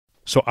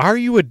So are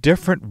you a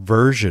different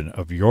version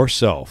of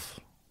yourself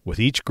with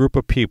each group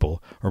of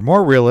people, or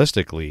more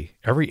realistically,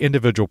 every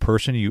individual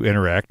person you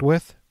interact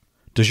with?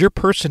 Does your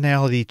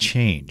personality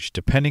change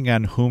depending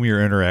on whom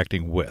you're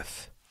interacting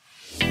with?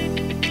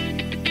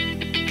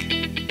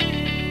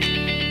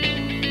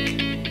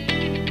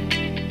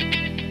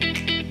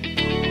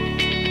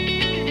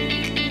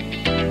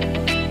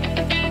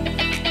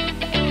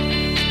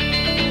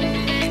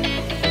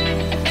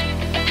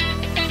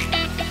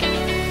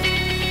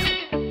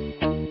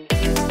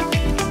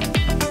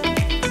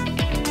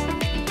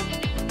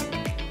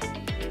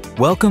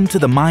 Welcome to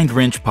the Mind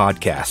Wrench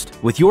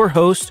Podcast with your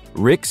host,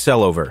 Rick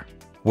Sellover,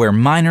 where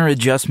minor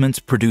adjustments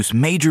produce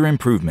major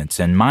improvements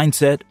in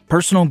mindset,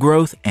 personal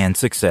growth, and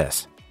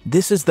success.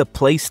 This is the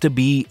place to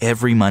be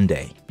every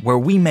Monday, where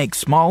we make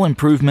small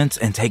improvements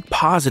and take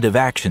positive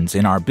actions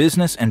in our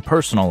business and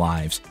personal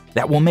lives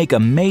that will make a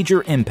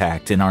major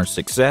impact in our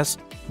success,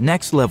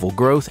 next level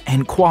growth,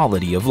 and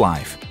quality of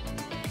life.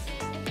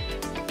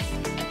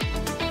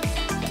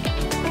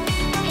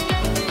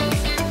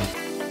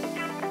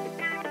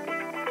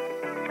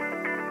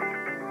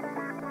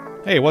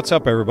 Hey, what's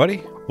up,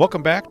 everybody?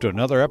 Welcome back to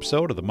another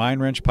episode of the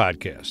Mind Wrench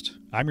Podcast.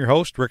 I'm your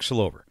host, Rick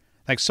Sellover.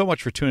 Thanks so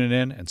much for tuning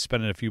in and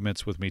spending a few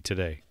minutes with me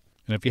today.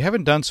 And if you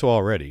haven't done so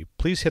already,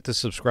 please hit the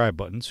subscribe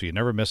button so you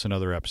never miss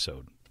another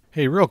episode.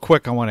 Hey, real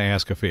quick, I want to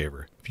ask a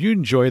favor. If you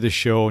enjoy the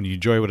show and you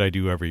enjoy what I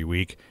do every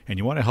week and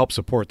you want to help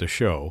support the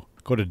show,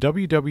 go to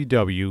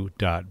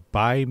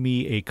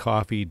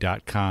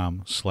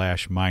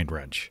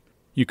www.buymeacoffee.com/mindwrench.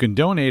 You can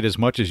donate as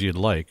much as you'd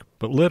like,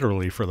 but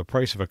literally for the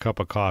price of a cup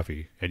of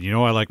coffee, and you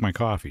know I like my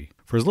coffee.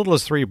 For as little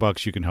as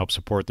 $3, you can help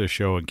support this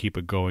show and keep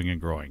it going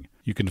and growing.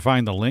 You can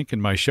find the link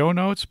in my show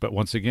notes, but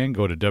once again,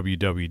 go to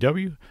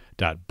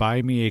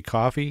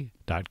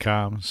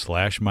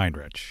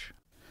www.buymeacoffee.com/mindwrench.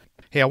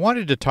 Hey, I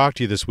wanted to talk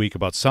to you this week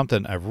about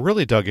something I've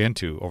really dug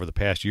into over the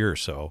past year or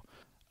so,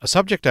 a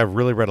subject I've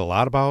really read a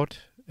lot about,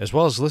 as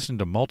well as listened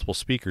to multiple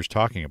speakers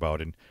talking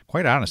about, and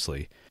quite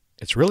honestly,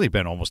 it's really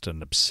been almost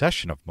an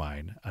obsession of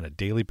mine on a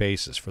daily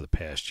basis for the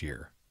past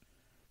year.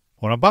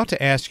 What I'm about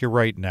to ask you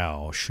right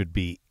now should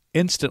be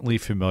instantly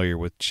familiar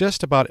with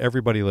just about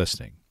everybody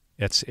listening.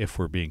 That's if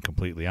we're being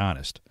completely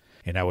honest.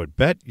 And I would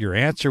bet your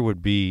answer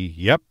would be,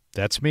 yep,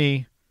 that's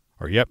me,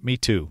 or yep, me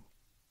too,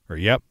 or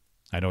yep,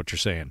 I know what you're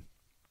saying.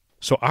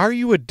 So are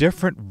you a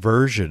different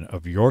version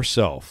of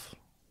yourself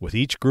with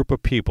each group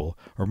of people,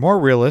 or more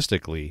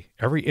realistically,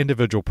 every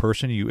individual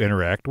person you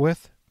interact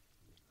with?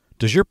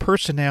 Does your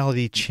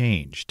personality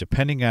change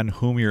depending on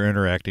whom you're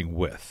interacting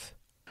with?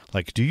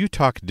 Like, do you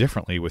talk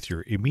differently with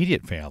your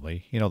immediate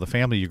family, the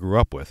family you grew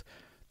up with,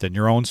 than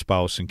your own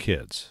spouse and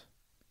kids?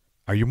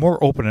 Are you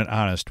more open and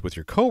honest with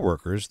your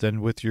coworkers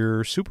than with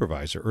your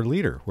supervisor or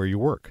leader where you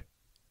work?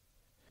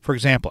 For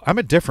example, I'm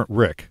a different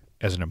Rick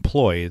as an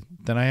employee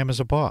than I am as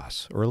a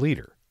boss or a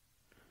leader.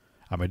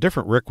 I'm a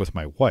different Rick with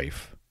my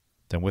wife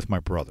than with my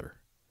brother.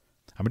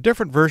 I'm a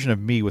different version of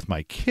me with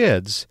my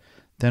kids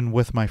than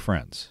with my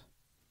friends.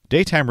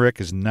 Daytime Rick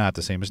is not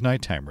the same as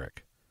nighttime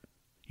Rick.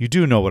 You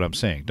do know what I'm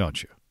saying,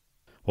 don't you?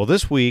 Well,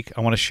 this week,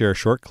 I want to share a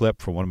short clip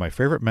from one of my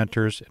favorite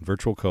mentors and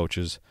virtual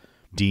coaches,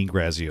 Dean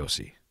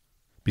Graziosi.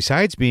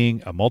 Besides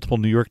being a multiple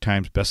New York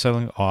Times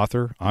bestselling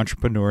author,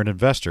 entrepreneur, and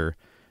investor,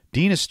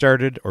 Dean has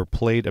started or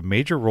played a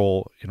major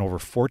role in over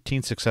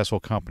 14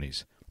 successful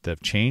companies that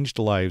have changed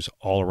lives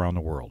all around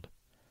the world.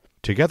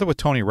 Together with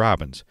Tony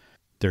Robbins,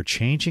 they're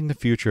changing the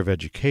future of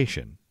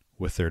education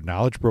with their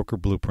Knowledge Broker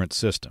Blueprint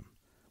system,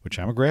 which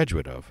I'm a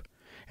graduate of,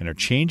 and are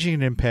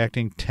changing and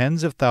impacting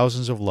tens of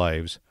thousands of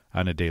lives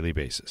on a daily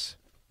basis.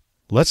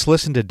 Let's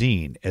listen to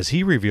Dean as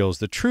he reveals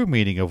the true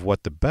meaning of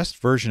what the best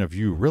version of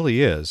you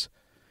really is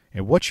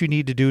and what you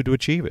need to do to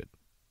achieve it.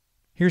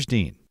 Here's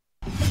Dean.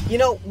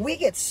 We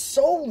get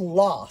so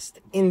lost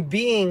in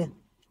being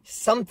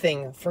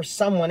something for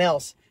someone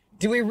else.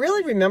 Do we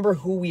really remember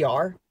who we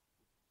are?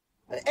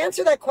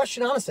 Answer that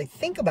question honestly.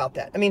 Think about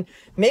that.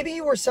 Maybe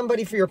you were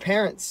somebody for your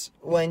parents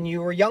when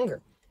you were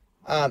younger.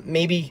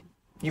 Maybe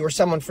you were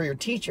someone for your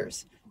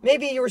teachers.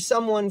 Maybe you were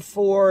someone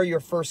for your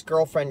first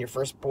girlfriend, your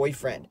first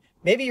boyfriend.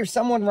 Maybe you're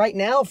someone right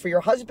now for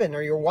your husband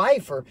or your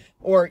wife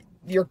or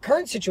your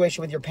current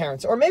situation with your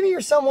parents. Or maybe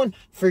you're someone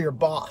for your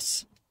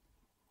boss.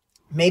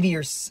 Maybe you're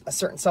a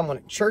certain someone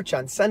at church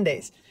on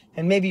Sundays.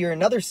 And maybe you're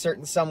another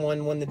certain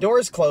someone when the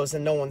doors close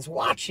and no one's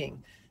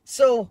watching.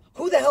 So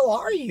who the hell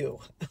are you?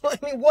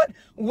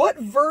 What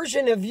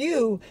version of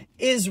you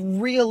is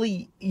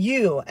really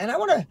you? And I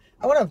want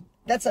to,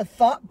 that's a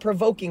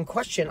thought-provoking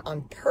question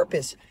on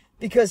purpose,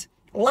 because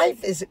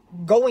life is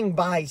going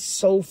by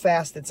so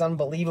fast, it's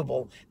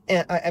unbelievable.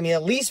 And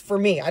at least for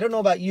me, I don't know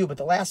about you, but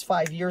the last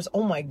 5 years,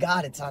 oh my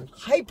God, it's on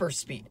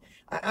hyperspeed.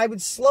 I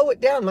would slow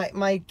it down.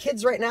 My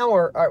kids right now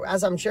are,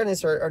 as I'm sharing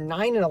this, are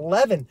 9 and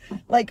 11.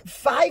 Like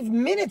 5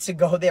 minutes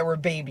ago, they were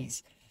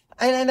babies.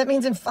 And that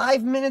means in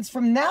 5 minutes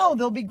from now,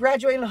 they'll be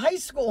graduating high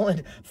school.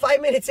 And 5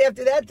 minutes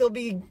after that, they'll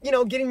be,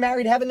 getting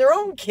married, having their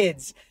own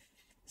kids.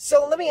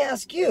 So let me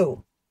ask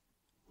you,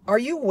 are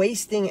you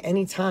wasting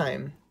any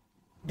time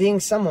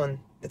being someone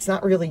that's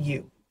not really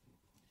you?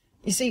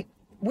 You see,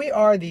 we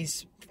are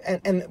these,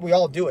 and we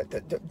all do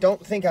it.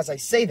 Don't think as I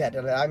say that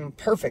I'm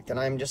perfect and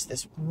I'm just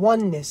this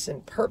oneness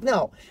and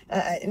no,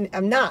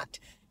 I'm not.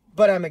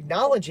 But I'm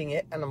acknowledging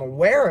it and I'm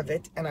aware of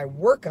it and I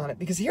work on it,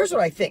 because here's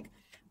what I think.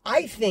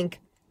 I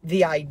think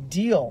the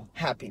ideal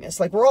happiness,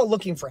 like we're all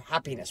looking for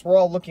happiness. We're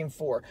all looking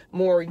for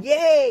more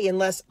yay and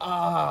less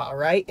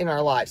right, in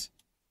our lives.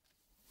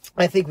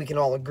 I think we can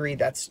all agree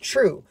that's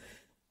true.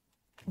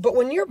 But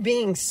when you're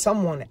being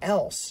someone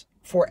else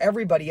for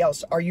everybody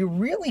else, are you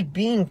really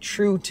being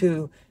true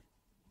to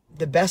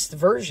the best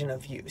version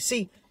of you?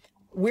 See,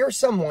 we're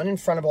someone in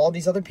front of all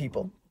these other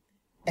people,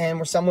 and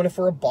we're someone if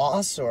we're a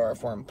boss or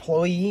if we're an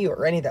employee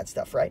or any of that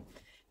stuff, right?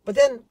 But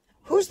then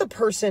who's the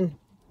person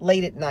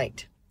late at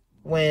night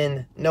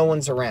when no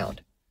one's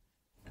around?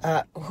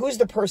 Who's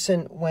the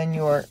person when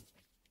you're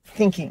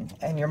thinking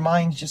and your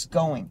mind's just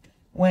going?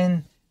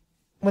 When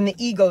the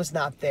ego's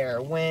not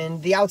there,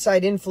 when the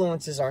outside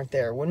influences aren't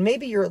there, when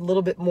maybe you're a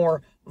little bit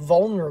more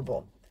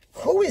vulnerable.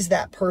 Who is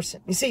that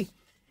person? You see,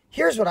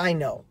 here's what I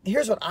know.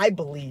 Here's what I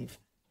believe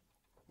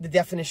the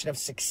definition of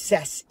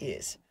success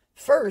is.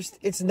 First,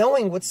 it's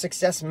knowing what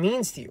success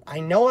means to you. I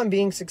know I'm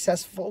being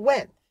successful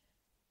when?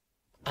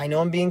 I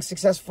know I'm being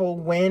successful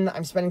when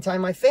I'm spending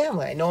time with my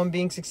family. I know I'm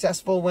being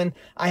successful when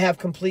I have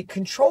complete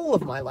control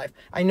of my life.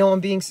 I know I'm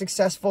being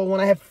successful when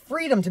I have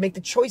freedom to make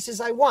the choices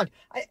I want.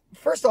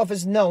 First off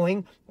is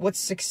knowing what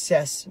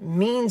success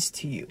means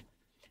to you.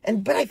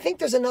 But I think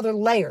there's another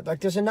layer,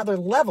 like there's another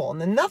level.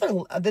 And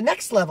the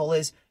next level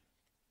is,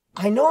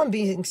 I know I'm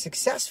being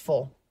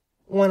successful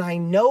when I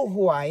know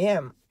who I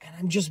am and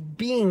I'm just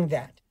being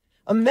that.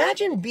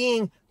 Imagine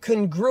being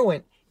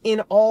congruent in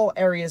all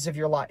areas of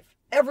your life.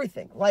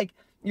 Everything. Like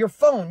your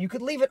phone, you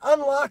could leave it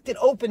unlocked and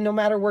open no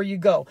matter where you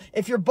go.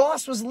 If your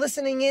boss was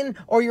listening in,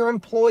 or your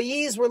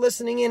employees were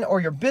listening in,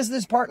 or your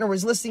business partner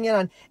was listening in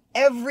on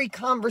every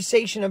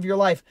conversation of your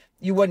life,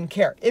 you wouldn't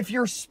care. If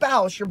your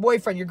spouse, your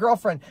boyfriend, your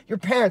girlfriend, your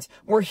parents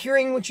were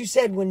hearing what you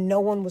said when no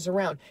one was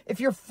around. If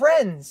your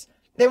friends,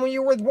 then when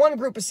you're with one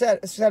group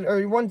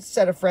or one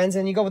set of friends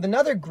and you go with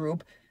another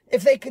group,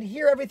 if they could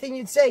hear everything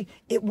you'd say,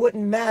 it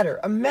wouldn't matter.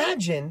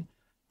 Imagine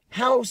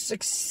how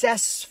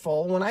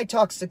successful, when I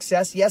talk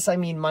success, yes, I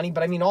mean money,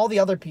 but I mean all the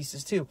other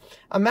pieces too.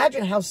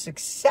 Imagine how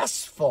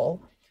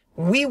successful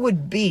we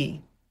would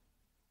be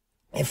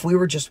if we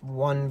were just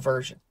one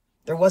version.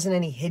 There wasn't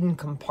any hidden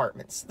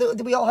compartments. Do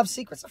we all have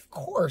secrets? Of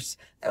course.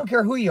 I don't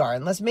care who you are,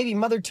 unless maybe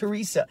Mother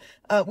Teresa.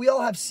 We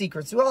all have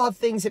secrets. We all have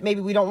things that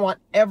maybe we don't want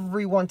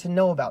everyone to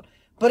know about.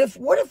 But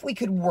what if we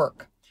could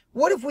work?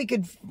 What if we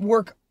could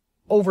work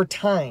over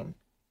time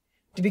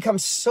to become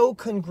so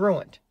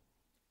congruent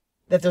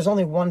that there's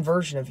only one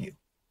version of you?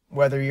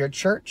 Whether you're at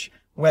church,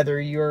 whether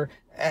you're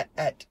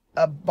at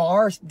a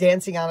bar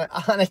dancing on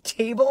a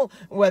table,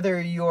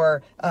 whether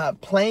you're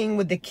playing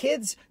with the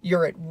kids,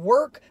 you're at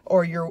work,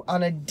 or you're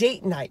on a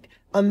date night.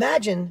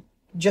 Imagine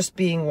just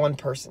being one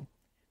person.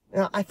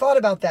 Now, I thought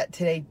about that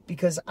today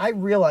because I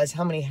realized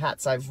how many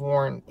hats I've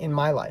worn in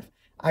my life.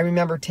 I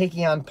remember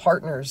taking on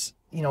partners,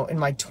 in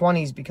my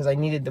 20s because I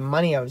needed the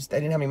money. I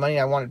didn't have any money.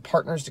 I wanted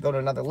partners to go to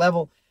another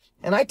level.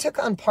 And I took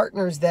on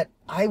partners that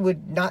I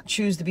would not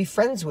choose to be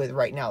friends with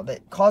right now,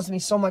 that caused me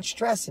so much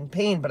stress and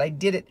pain, but I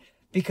did it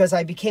because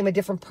I became a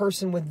different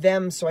person with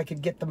them so I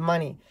could get the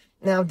money.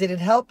 Now, did it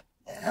help?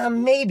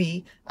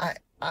 Maybe.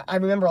 I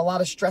remember a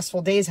lot of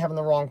stressful days having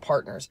the wrong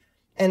partners.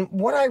 And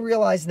what I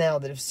realize now,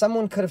 that if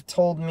someone could have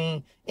told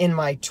me in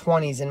my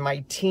 20s, in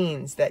my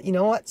teens, that, you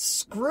know what,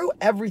 screw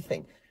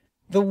everything.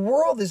 The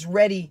world is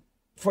ready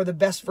for the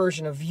best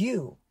version of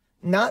you.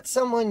 Not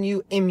someone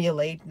you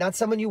emulate, not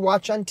someone you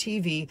watch on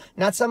TV,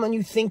 not someone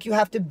you think you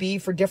have to be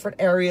for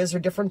different areas or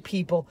different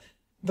people.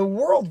 The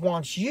world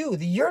wants you.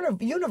 The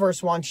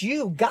universe wants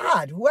you.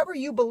 God, whoever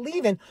you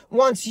believe in,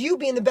 wants you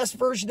being the best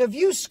version of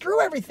you.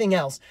 Screw everything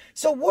else.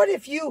 So what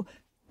if you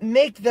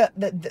make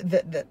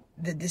the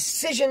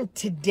decision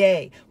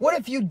today? What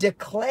if you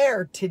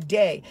declare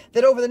today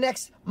that over the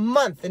next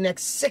month, the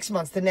next 6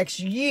 months, the next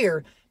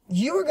year,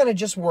 you are going to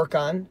just work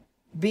on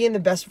being the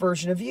best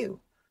version of you?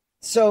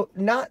 So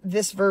not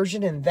this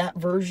version and that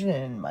version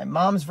and my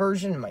mom's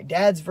version and my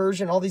dad's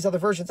version, all these other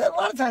versions. And a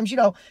lot of times,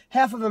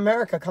 half of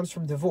America comes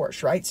from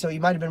divorce, right? So you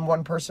might have been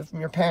one person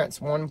from your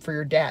parents, one for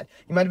your dad.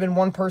 You might have been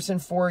one person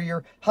for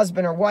your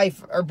husband or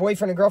wife or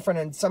boyfriend or girlfriend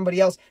and somebody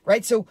else,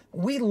 right? So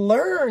we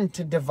learn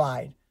to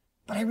divide.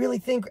 But I really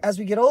think as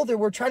we get older,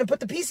 we're trying to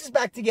put the pieces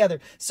back together.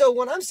 So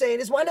what I'm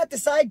saying is, why not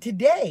decide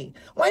today?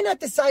 Why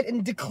not decide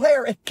and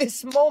declare at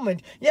this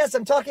moment? Yes,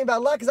 I'm talking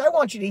about luck because I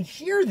want you to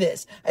hear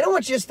this. I don't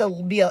want you just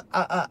to be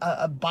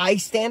a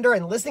bystander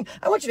and listening.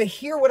 I want you to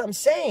hear what I'm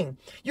saying.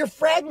 You're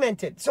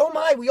fragmented. So am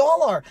I. We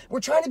all are.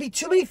 We're trying to be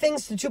too many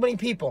things to too many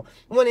people.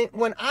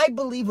 When I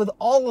believe with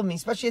all of me,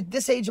 especially at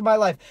this age of my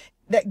life,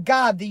 that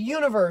God, the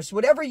universe,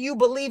 whatever you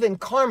believe in,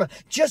 karma,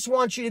 just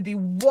wants you to be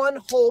one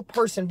whole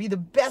person, be the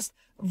best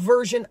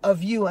version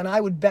of you. And I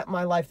would bet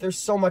my life there's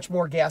so much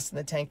more gas in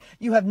the tank.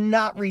 You have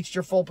not reached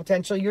your full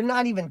potential. You're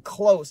not even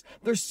close.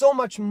 There's so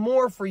much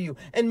more for you.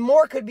 And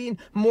more could be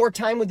more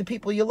time with the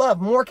people you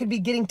love. More could be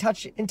getting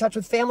in touch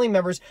with family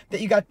members that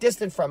you got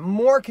distant from.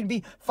 More could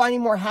be finding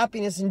more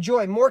happiness and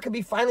joy. More could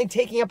be finally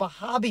taking up a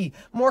hobby.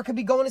 More could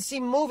be going to see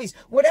movies.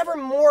 Whatever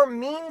more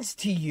means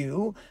to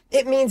you,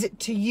 it means it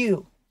to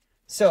you.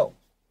 So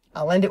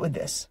I'll end it with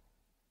this.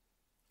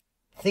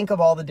 Think of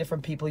all the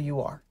different people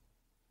you are.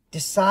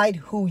 Decide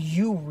who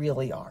you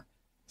really are.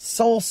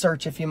 Soul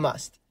search if you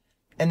must.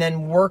 And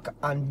then work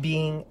on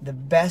being the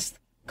best,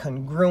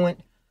 congruent,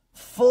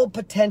 full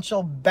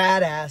potential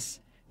badass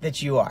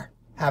that you are.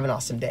 Have an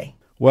awesome day.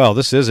 Well,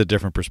 this is a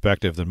different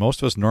perspective than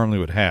most of us normally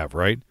would have,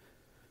 right?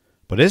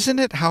 But isn't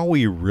it how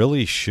we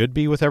really should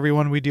be with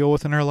everyone we deal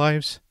with in our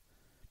lives?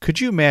 Could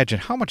you imagine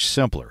how much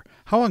simpler,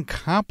 how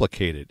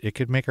uncomplicated it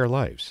could make our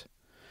lives?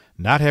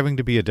 Not having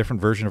to be a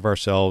different version of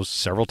ourselves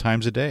several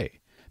times a day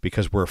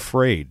because we're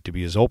afraid to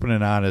be as open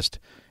and honest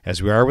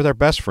as we are with our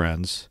best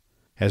friends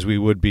as we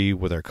would be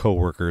with our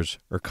coworkers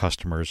or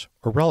customers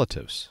or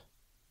relatives.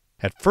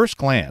 At first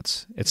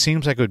glance, it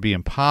seems like it would be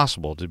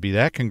impossible to be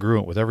that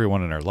congruent with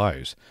everyone in our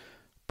lives.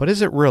 But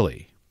is it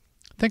really?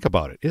 Think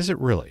about it. Is it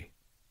really?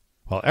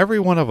 While every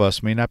one of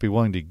us may not be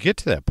willing to get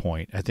to that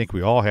point, I think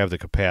we all have the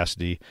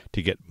capacity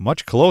to get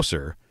much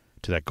closer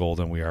to that goal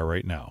than we are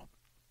right now.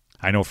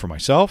 I know for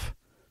myself,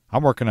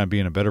 I'm working on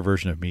being a better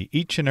version of me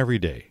each and every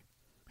day,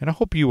 and I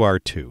hope you are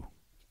too.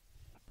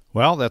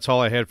 Well, that's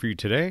all I had for you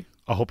today.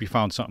 I hope you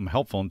found something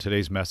helpful in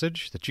today's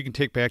message that you can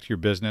take back to your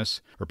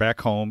business or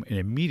back home and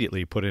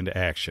immediately put into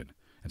action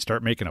and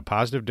start making a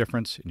positive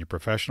difference in your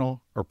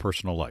professional or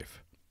personal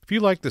life. If you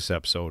like this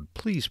episode,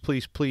 please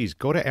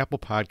go to Apple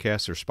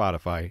Podcasts or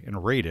Spotify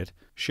and rate it,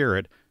 share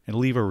it, and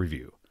leave a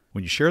review.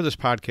 When you share this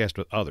podcast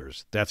with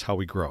others, that's how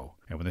we grow.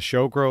 And when the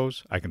show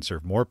grows, I can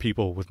serve more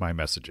people with my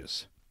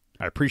messages.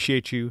 I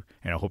appreciate you,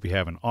 and I hope you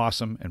have an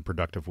awesome and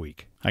productive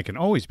week. I can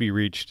always be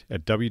reached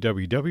at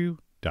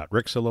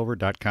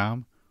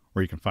www.ricksillover.com,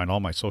 where you can find all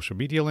my social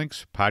media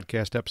links,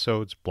 podcast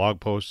episodes, blog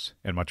posts,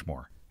 and much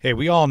more. Hey,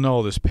 we all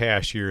know this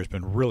past year has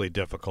been really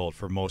difficult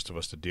for most of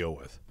us to deal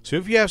with. So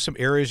if you have some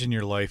areas in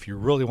your life you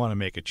really want to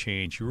make a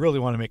change, you really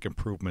want to make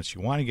improvements,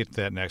 you want to get to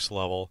that next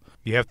level,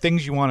 you have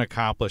things you want to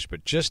accomplish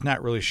but just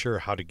not really sure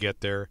how to get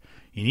there,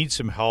 you need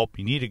some help,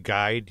 you need a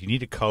guide, you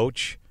need a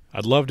coach,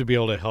 I'd love to be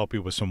able to help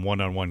you with some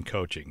one-on-one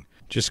coaching.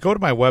 Just go to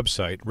my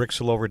website,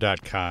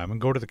 ricksillover.com,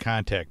 and go to the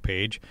contact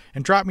page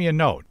and drop me a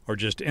note, or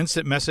just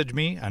instant message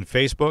me on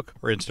Facebook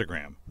or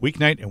Instagram.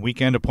 Weeknight and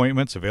weekend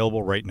appointments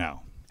available right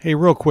now. Hey,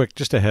 real quick,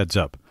 just a heads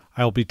up.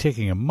 I'll be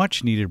taking a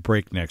much-needed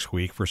break next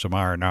week for some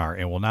R&R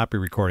and will not be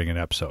recording an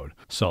episode.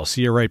 So I'll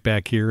see you right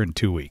back here in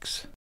 2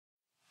 weeks.